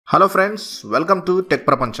Hello friends, welcome to tech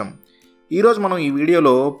ప్రపంచం. ఈరోజు మనం ఈ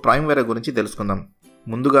వీడియోలో ప్రైమవేరా గురించి తెలుసుకుందాం.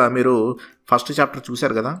 ముందుగా మీరు ఫస్ట్ చాప్టర్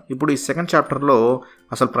చూశారు కదా, ఇప్పుడు ఈ సెకండ్ చాప్టర్లో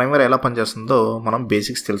అసలు ప్రైమవేరా ఎలా పనిచేస్తుందో మనం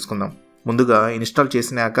బేసిక్స్ తెలుసుకుందాం. ముందుగా ఇన్స్టాల్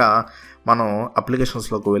చేసినాక మనం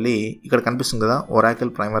అప్లికేషన్స్లోకి వెళ్ళి ఇక్కడ కనిపిస్తుంది కదా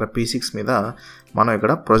ఒరాకిల్ ప్రైమవేరా P6 మీద మనం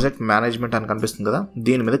ఇక్కడ ప్రాజెక్ట్ మేనేజ్మెంట్ అని కనిపిస్తుంది కదా,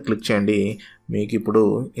 దీని మీద క్లిక్ చేయండి. మీకు ఇప్పుడు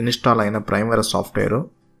ఇన్స్టాల్ అయిన ప్రైమవేరా సాఫ్ట్వేర్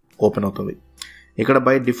ఓపెన్ అవుతుంది. ఇక్కడ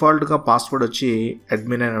బై డిఫాల్ట్గా పాస్వర్డ్ వచ్చి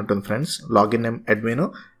అడ్మిన్ అని ఉంటుంది ఫ్రెండ్స్. లాగిన్ నేమ్ అడ్మిన్,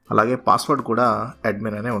 అలాగే పాస్వర్డ్ కూడా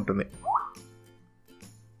అడ్మిన్ అనే ఉంటుంది.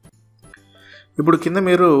 ఇప్పుడు కింద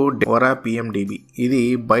మీరు ఓరా PMDB, ఇది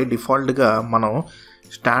బై డిఫాల్ట్గా మనం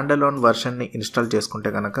స్టాండ్ అలోన్ వర్షన్ని ఇన్స్టాల్ చేసుకుంటే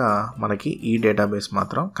కనుక మనకి ఈ డేటాబేస్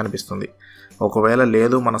మాత్రం కనిపిస్తుంది. ఒకవేళ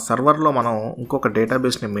లేదు మన సర్వర్లో మనం ఇంకొక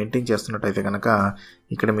డేటాబేస్ని మెయింటైన్ చేస్తున్నట్టయితే కనుక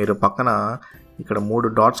ఇక్కడ మీరు పక్కన ఇక్కడ 3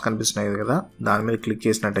 డాట్స్ కనిపిస్తున్నాయి కదా, దాని మీద క్లిక్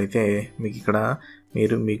చేసినట్టయితే మీకు ఇక్కడ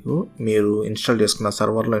మీరు ఇన్స్టాల్ చేసుకున్న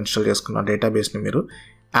సర్వర్లో ఇన్స్టాల్ చేసుకున్న డేటాబేస్ని మీరు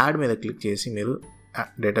యాడ్ మీద క్లిక్ చేసి మీరు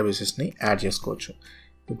డేటాబేసెస్ని యాడ్ చేసుకోవచ్చు.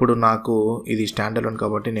 ఇప్పుడు నాకు ఇది స్టాండ్ అలోన్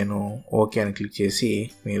కాబట్టి నేను ఓకే అని క్లిక్ చేసి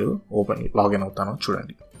మీరు లాగిన్ అవుతాను.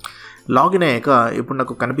 చూడండి, లాగిన్ అయ్యాక ఇప్పుడు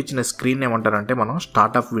నాకు కనిపించిన స్క్రీన్ ఏమంటారంటే మనం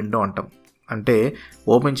స్టార్ట్అప్ విండో అంటాం. అంటే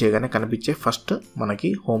ఓపెన్ చేయగానే కనిపించే ఫస్ట్ మనకి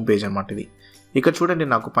హోమ్ పేజ్ అన్నమాట ఇది. ఇక్కడ చూడండి,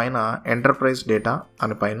 నాకు పైన ఎంటర్ప్రైజ్ డేటా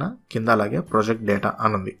అని పైన, కింద అలాగే ప్రాజెక్ట్ డేటా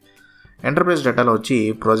అని ఉంది. ఎంటర్ప్రైజ్ డేటాలో వచ్చి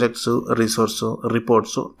ప్రాజెక్ట్స్, రిసోర్స్,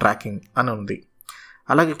 రిపోర్ట్స్, ట్రాకింగ్ అని ఉంది.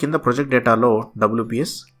 అలాగే కింద ప్రాజెక్ట్ డేటాలో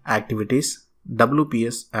WPS, activities,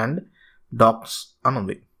 WPS and docs అని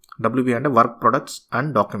ఉంది. WP అంటే వర్క్ ప్రొడక్ట్స్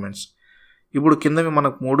అండ్ డాక్యుమెంట్స్. ఇప్పుడు కిందవి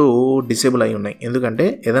మనకు 3 డిసేబుల్ అయి ఉన్నాయి, ఎందుకంటే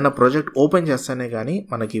ఏదైనా ప్రాజెక్ట్ ఓపెన్ చేస్తేనే కానీ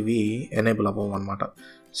మనకి ఇవి ఎనేబుల్ అవ్వవు అనమాట.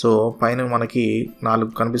 సో పైన మనకి 4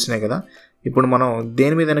 కనిపిస్తున్నాయి కదా, ఇప్పుడు మనం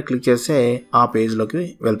దేని మీదైనా క్లిక్ చేస్తే ఆ పేజ్లోకి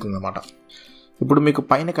వెళ్తుంది అన్నమాట. ఇప్పుడు మీకు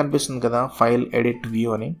పైన కనిపిస్తుంది కదా ఫైల్ ఎడిట్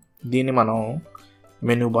వ్యూ అని, దీన్ని మనం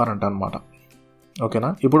మెనూ బార్ అంటాం అనమాట. ఓకేనా.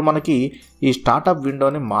 ఇప్పుడు మనకి ఈ స్టార్ట్అప్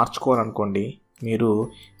విండోని మార్చుకోవాలనుకోండి, మీరు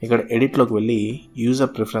ఇక్కడ ఎడిట్లోకి వెళ్ళి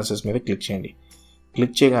యూజర్ ప్రిఫరెన్సెస్ మీద క్లిక్ చేయండి.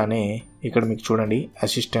 క్లిక్ చేయగానే ఇక్కడ మీకు చూడండి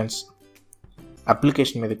అసిస్టెంట్స్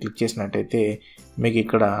అప్లికేషన్ మీద క్లిక్ చేసినట్టయితే మీకు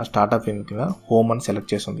ఇక్కడ స్టార్ట్అప్ కింద హోమ్ అని సెలెక్ట్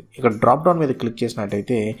చేస్తుంది. ఇక్కడ డ్రాప్ డౌన్ మీద క్లిక్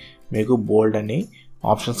చేసినట్టయితే మీకు బోల్డ్ అని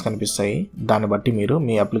ఆప్షన్స్ కనిపిస్తాయి. దాన్ని బట్టి మీరు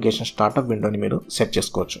మీ అప్లికేషన్ స్టార్ట్అప్ విండోని మీరు సెట్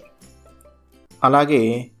చేసుకోవచ్చు. అలాగే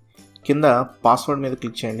కింద పాస్వర్డ్ మీద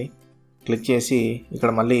క్లిక్ చేయండి. క్లిక్ చేసి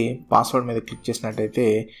ఇక్కడ మళ్ళీ పాస్వర్డ్ మీద క్లిక్ చేసినట్టయితే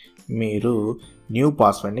మీరు న్యూ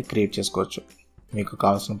పాస్వర్డ్ని క్రియేట్ చేసుకోవచ్చు. మీకు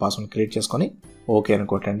కావాల్సిన పాస్వర్డ్ క్రియేట్ చేసుకొని ఓకే అని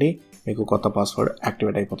కొట్టండి, మీకు కొత్త పాస్వర్డ్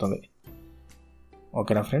యాక్టివేట్ అయిపోతుంది.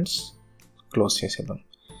 ఓకేనా ఫ్రెండ్స్, క్లోజ్ చేసేద్దాం.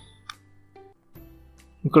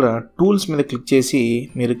 ఇక్కడ టూల్స్ మీద క్లిక్ చేసి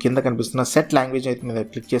మీరు కింద కనిపిస్తున్న సెట్ లాంగ్వేజ్ అయితే మీద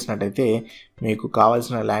క్లిక్ చేసినట్టయితే మీకు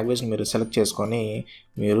కావాల్సిన లాంగ్వేజ్ని మీరు సెలెక్ట్ చేసుకొని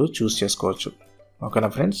మీరు చూస్ చేసుకోవచ్చు.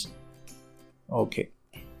 ఓకేనా ఫ్రెండ్స్, ఓకే.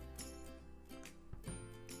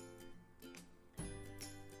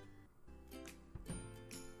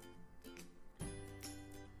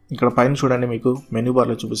 ఇక్కడ పైన చూడండి, మీకు మెనూ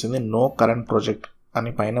బార్లో చూపిస్తుంది నో కరెంట్ ప్రాజెక్ట్ అని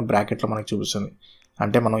పైన బ్రాకెట్లో మనకు చూపిస్తుంది.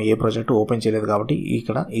 అంటే మనం ఏ ప్రాజెక్ట్ ఓపెన్ చేయలేదు కాబట్టి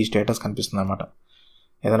ఇక్కడ ఈ స్టేటస్ కనిపిస్తుంది అనమాట.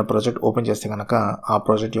 ఏదైనా ప్రాజెక్ట్ ఓపెన్ చేస్తే కనుక ఆ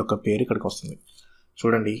ప్రాజెక్ట్ యొక్క పేరు ఇక్కడికి వస్తుంది.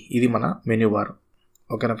 చూడండి, ఇది మన మెనూ బార్.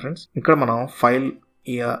 ఓకేనా ఫ్రెండ్స్, ఇక్కడ మనం file,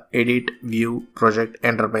 edit, view, project,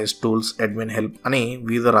 enterprise, tools, admin, help అని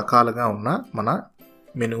వివిధ రకాలుగా ఉన్న మన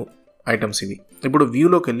మెనూ ఐటమ్స్ ఇవి. ఇప్పుడు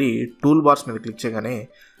వ్యూలోకి వెళ్ళి టూల్ బార్స్ మీద క్లిక్ చేయగానే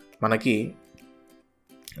మనకి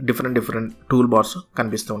డిఫరెంట్ టూల్ బార్స్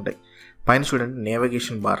కనిపిస్తూ ఉంటాయి. పైన చూడండి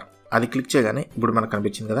నేవిగేషన్ బార్, అది క్లిక్ చేయగానే ఇప్పుడు మనకు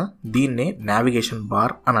కనిపించింది కదా, దీన్నే నావిగేషన్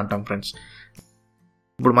బార్ అని అంటాం ఫ్రెండ్స్.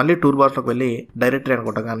 ఇప్పుడు మళ్ళీ టూల్ బార్లోకి వెళ్ళి డైరెక్టరీ అని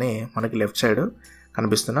కొట్టగానే మనకి లెఫ్ట్ సైడ్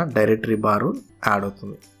కనిపిస్తున్న డైరెక్టరీ బారు యాడ్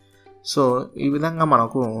అవుతుంది. సో ఈ విధంగా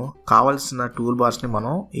మనకు కావాల్సిన టూల్ బార్స్ని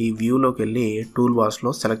మనం ఈ వ్యూలోకి వెళ్ళి టూల్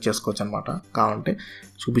బార్స్లో సెలెక్ట్ చేసుకోవచ్చు అనమాట. కావాలంటే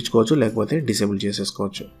చూపించుకోవచ్చు, లేకపోతే డిసేబుల్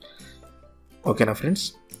చేసేసుకోవచ్చు. ఓకేనా ఫ్రెండ్స్,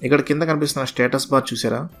 ఇక్కడ కింద కనిపిస్తున్న స్టేటస్ బార్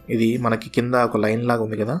చూసారా, ఇది మనకి కింద ఒక లైన్ లాగా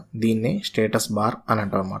ఉంది కదా, దీన్నే స్టేటస్ బార్ అని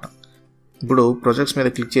అంటాం అనమాట. ఇప్పుడు ప్రాజెక్ట్స్ మీద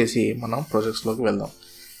క్లిక్ చేసి మనం ప్రాజెక్ట్స్లోకి వెళ్దాం.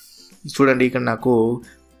 చూడండి, ఇక్కడ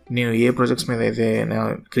నేను ఏ ప్రాజెక్ట్స్ మీద అయితే నేను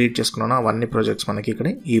క్రియేట్ చేసుకున్నానో అవన్నీ ప్రాజెక్ట్స్ మనకి ఇక్కడ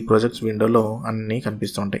ఈ ప్రాజెక్ట్స్ విండోలో అన్నీ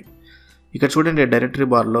కనిపిస్తూ ఉంటాయి. ఇక్కడ చూడండి, డైరెక్టరీ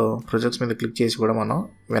బార్లో ప్రాజెక్ట్స్ మీద క్లిక్ చేసి కూడా మనం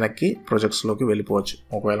వెనక్కి ప్రాజెక్ట్స్లోకి వెళ్ళిపోవచ్చు.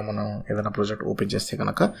 ఒకవేళ మనం ఏదైనా ప్రాజెక్ట్ ఓపెన్ చేస్తే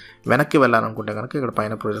కనుక వెనక్కి వెళ్ళాలనుకుంటే కనుక ఇక్కడ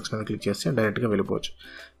పైన ప్రాజెక్ట్స్ మీద క్లిక్ చేస్తే డైరెక్ట్గా వెళ్ళిపోవచ్చు.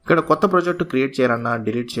 ఇక్కడ కొత్త ప్రాజెక్ట్ క్రియేట్ చేయాలన్నా,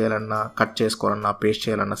 డిలీట్ చేయాలన్నా, కట్ చేసుకోవాలన్నా, పేస్ట్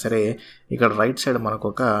చేయాలన్నా సరే ఇక్కడ రైట్ సైడ్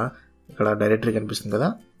మనకు ఇక్కడ డైరెక్టరీ కనిపిస్తుంది కదా,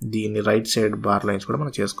 దీన్ని రైట్ సైడ్ బార్ లైన్స్ కూడా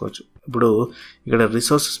మనం చేసుకోవచ్చు. ఇప్పుడు ఇక్కడ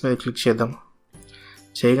రిసోర్సెస్ మీద క్లిక్ చేద్దాం.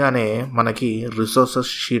 చేయగానే మనకి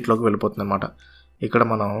రిసోర్సెస్ షీట్లోకి వెళ్ళిపోతుంది అనమాట. ఇక్కడ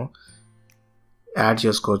మనం యాడ్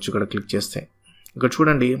చేసుకోవచ్చు ఇక్కడ క్లిక్ చేస్తే. ఇక్కడ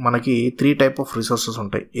చూడండి మనకి 3 టైప్ ఆఫ్ రిసోర్సెస్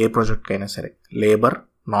ఉంటాయి ఏ ప్రాజెక్ట్కి అయినా సరే. లేబర్,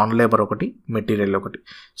 నాన్ లేబర్ ఒకటి, మెటీరియల్ ఒకటి.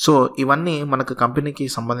 సో ఇవన్నీ మనకు కంపెనీకి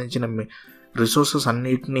సంబంధించిన రిసోర్సెస్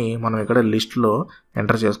అన్నిటిని మనం ఇక్కడ లిస్ట్లో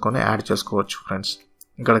ఎంటర్ చేసుకొని యాడ్ చేసుకోవచ్చు ఫ్రెండ్స్.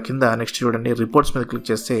 ఇక్కడ కింద నెక్స్ట్ చూడండి రిపోర్ట్స్ మీద క్లిక్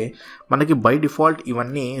చేస్తే మనకి బై డిఫాల్ట్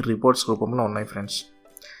ఇవన్నీ రిపోర్ట్స్ రూపంలో ఉన్నాయి ఫ్రెండ్స్.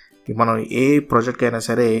 మనం ఏ ప్రాజెక్ట్ అయినా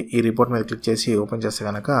సరే ఈ రిపోర్ట్ మీద క్లిక్ చేసి ఓపెన్ చేస్తే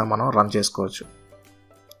కనుక మనం రన్ చేసుకోవచ్చు.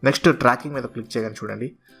 నెక్స్ట్ ట్రాకింగ్ మీద క్లిక్ చేయగానే చూడండి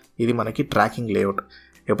ఇది మనకి ట్రాకింగ్ లేఅవుట్.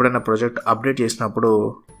 ఎప్పుడైనా ప్రాజెక్ట్ అప్డేట్ చేసినప్పుడు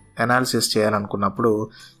అనాలిసిస్ చేయాలనుకున్నప్పుడు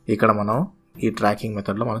ఇక్కడ మనం ఈ ట్రాకింగ్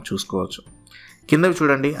మెథడ్లో మనం చూసుకోవచ్చు. కిందవి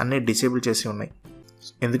చూడండి అన్నీ డిసేబుల్ చేసి ఉన్నాయి,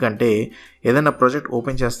 ఎందుకంటే ఏదైనా ప్రాజెక్ట్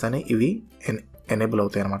ఓపెన్ చేస్తేనే ఇవి ఎనేబుల్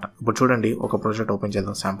అవుతాయి అన్నమాట. ఇప్పుడు చూడండి ఒక ప్రాజెక్ట్ ఓపెన్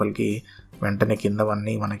చేద్దాం శాంపుల్కి, వెంటనే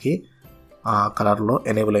కిందవన్నీ మనకి ఆ కలర్లో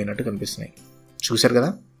ఎనేబుల్ అయినట్టు కనిపిస్తున్నాయి. చూశారు కదా,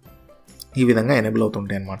 ఈ విధంగా ఎనేబుల్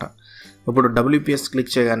అవుతుంటాయి అన్నమాట. ఇప్పుడు WPS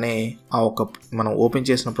క్లిక్ చేయగానే ఆ ఒక మనం ఓపెన్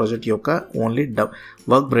చేసిన ప్రాజెక్ట్ యొక్క only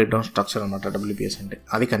work break down structure అనమాట WPS అంటే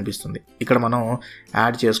అది కనిపిస్తుంది. ఇక్కడ మనం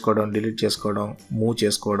యాడ్ చేసుకోవడం, డిలీట్ చేసుకోవడం, మూవ్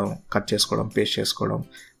చేసుకోవడం, కట్ చేసుకోవడం, పేస్ట్ చేసుకోవడం,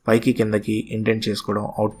 పైకి కిందకి ఇండెంట్ చేసుకోవడం,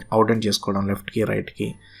 అవుట్డెంట్ చేసుకోవడం, లెఫ్ట్కి రైట్కి.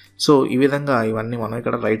 సో ఈ విధంగా ఇవన్నీ మనం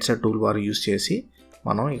ఇక్కడ right side tool bar use చేసి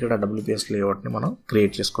మనం ఇక్కడ WPS లేఅవుట్ని మనం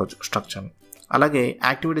క్రియేట్ చేసుకోవచ్చు స్ట్రక్చర్ని. అలాగే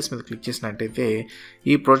యాక్టివిటీస్ మీద క్లిక్ చేసినట్టయితే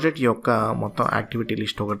ఈ ప్రాజెక్ట్ యొక్క మొత్తం యాక్టివిటీ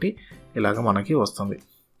లిస్ట్ ఒకటి ఇలాగ మనకి వస్తుంది.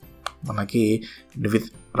 మనకి విత్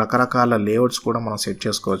రకరకాల లేఅవుట్స్ కూడా మనం సెట్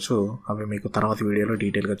చేసుకోవచ్చు. అవి మీకు తర్వాత వీడియోలో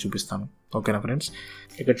డీటెయిల్గా చూపిస్తాను. ఓకేనా ఫ్రెండ్స్.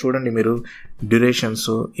 ఇక్కడ చూడండి మీరు డ్యూరేషన్స్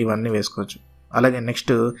ఇవన్నీ వేసుకోవచ్చు. అలాగే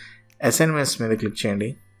నెక్స్ట్ అసైన్మెంట్స్ మీద క్లిక్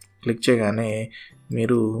చేయండి. క్లిక్ చేయగానే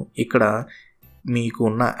మీరు ఇక్కడ మీకు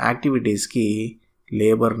ఉన్న యాక్టివిటీస్కి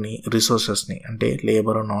లేబర్ని, రిసోర్సెస్ని అంటే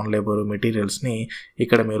లేబర్, నాన్ లేబర్, మెటీరియల్స్ని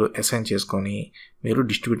ఇక్కడ మీరు అసైన్ చేసుకొని మీరు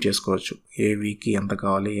డిస్ట్రిబ్యూట్ చేసుకోవచ్చు. ఏ వీక్కి ఎంత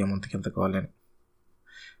కావాలి, ఏ మంత్కి ఎంత కావాలి అని.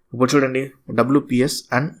 ఇప్పుడు చూడండి WPS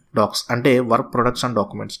అండ్ డాక్స్ అంటే వర్క్ ప్రొడక్ట్స్ అండ్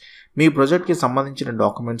డాక్యుమెంట్స్. మీ ప్రాజెక్ట్కి సంబంధించిన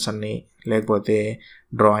డాక్యుమెంట్స్ అన్నీ, లేకపోతే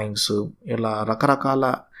డ్రాయింగ్స్, ఇలా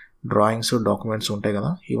రకరకాల డ్రాయింగ్స్, డాక్యుమెంట్స్ ఉంటాయి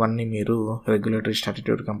కదా, ఇవన్నీ మీరు రెగ్యులేటరీ,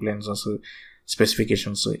 స్టాట్యూటరీ కంప్లైన్సెస్,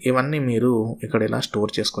 స్పెసిఫికేషన్స్ ఇవన్నీ మీరు ఇక్కడ ఇలా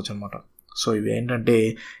స్టోర్ చేసుకోవచ్చు అనమాట. సో ఇవి ఏంటంటే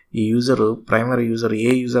ఈ యూజర్, ప్రైమరీ యూజర్,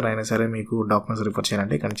 ఏ యూజర్ అయినా సరే మీకు డాక్యుమెంట్స్ రిఫర్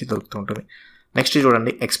చేయాలంటే ఇక్కడ నుంచి దొరుకుతూ ఉంటుంది. నెక్స్ట్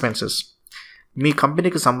చూడండి ఎక్స్పెన్సెస్. మీ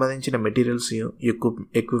కంపెనీకి సంబంధించిన మెటీరియల్స్,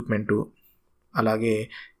 ఎక్విప్మెంటు, అలాగే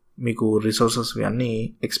మీకు రిసోర్సెస్ అన్నీ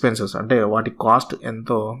ఎక్స్పెన్సెస్ అంటే వాటి కాస్ట్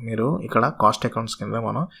ఎంతో మీరు ఇక్కడ కాస్ట్ అకౌంట్స్ కింద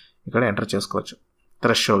మనం ఇక్కడ ఎంటర్ చేసుకోవచ్చు.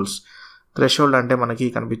 థ్రెషోల్డ్ అంటే మనకి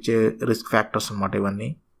కనిపించే రిస్క్ ఫ్యాక్టర్స్ అనమాట.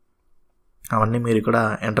 అవన్నీ మీరు ఇక్కడ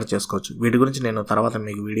ఎంటర్ చేసుకోవచ్చు. వీటి గురించి నేను తర్వాత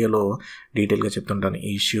మీకు వీడియోలో డీటెయిల్గా చెప్తుంటాను. ఈ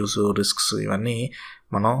ఇష్యూస్, రిస్క్స్ ఇవన్నీ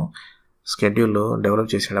మనం స్కెడ్యూల్లో డెవలప్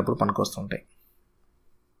చేసేటప్పుడు పనికొస్తుంటాయి.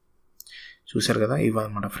 చూశారు కదా,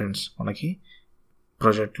 ఇవన్నమాట ఫ్రెండ్స్ మనకి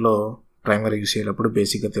ప్రాజెక్ట్లో ప్రైమరీ యూస్ చేసేటప్పుడు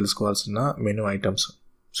బేసిక్గా తెలుసుకోవాల్సిన మెనూ ఐటమ్స్.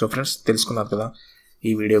 సో ఫ్రెండ్స్ తెలుసుకున్నారు కదా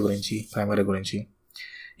ఈ వీడియో గురించి, ప్రైమరీ గురించి.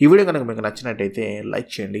 ఈ వీడియో కనుక మీకు నచ్చినట్టయితే లైక్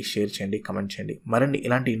చేయండి, షేర్ చేయండి, కమెంట్ చేయండి. మరిన్ని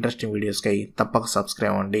ఇలాంటి ఇంట్రెస్టింగ్ వీడియోస్కై తప్పక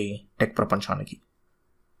సబ్స్క్రైబ్ అవ్వండి టెక్ ప్రపంచానికి.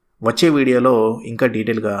 వచ్చే వీడియోలో ఇంకా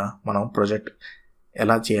డీటెయిల్గా మనం ప్రాజెక్ట్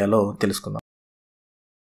ఎలా చేయాలో తెలుసుకుందాం.